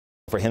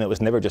For him, it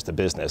was never just a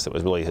business, it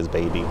was really his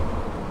baby.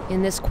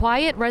 In this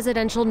quiet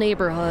residential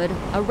neighborhood,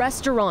 a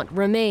restaurant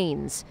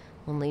remains.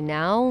 Only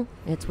now,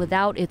 it's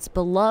without its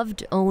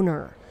beloved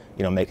owner.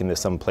 You know, making this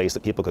some place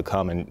that people could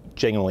come and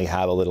genuinely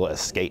have a little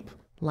escape.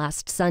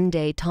 Last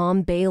Sunday,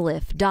 Tom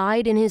Bailiff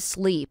died in his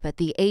sleep at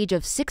the age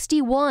of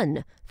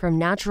 61 from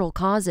natural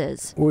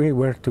causes. We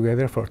were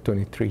together for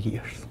 23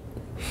 years.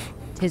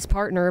 His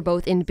partner,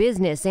 both in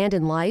business and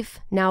in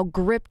life, now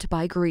gripped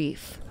by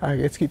grief. I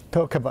guess he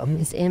talk about me.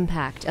 His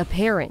impact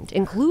apparent,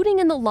 including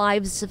in the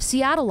lives of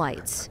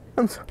Seattleites.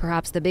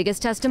 Perhaps the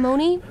biggest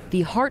testimony,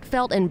 the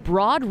heartfelt and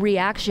broad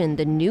reaction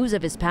the news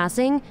of his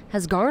passing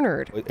has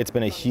garnered. It's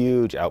been a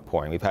huge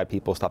outpouring. We've had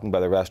people stopping by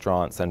the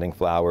restaurant, sending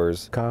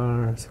flowers.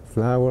 Cards,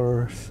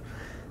 flowers,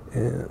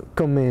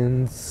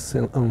 comments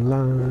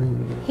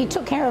online. He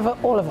took care of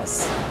all of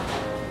us.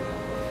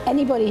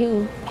 Anybody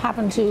who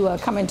happened to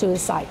come into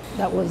his sight,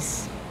 that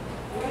was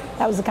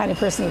the kind of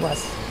person he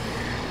was.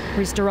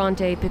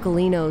 Ristorante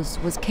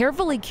Picolinos was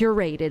carefully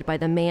curated by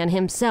the man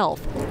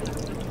himself,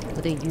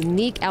 with a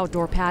unique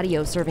outdoor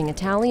patio serving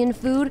Italian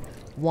food,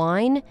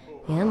 wine,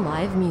 and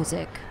live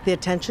music. The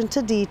attention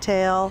to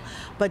detail,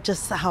 but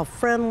just how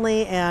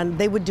friendly, and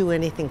they would do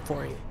anything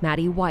for you.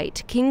 Maddie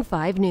White, King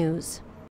 5 News.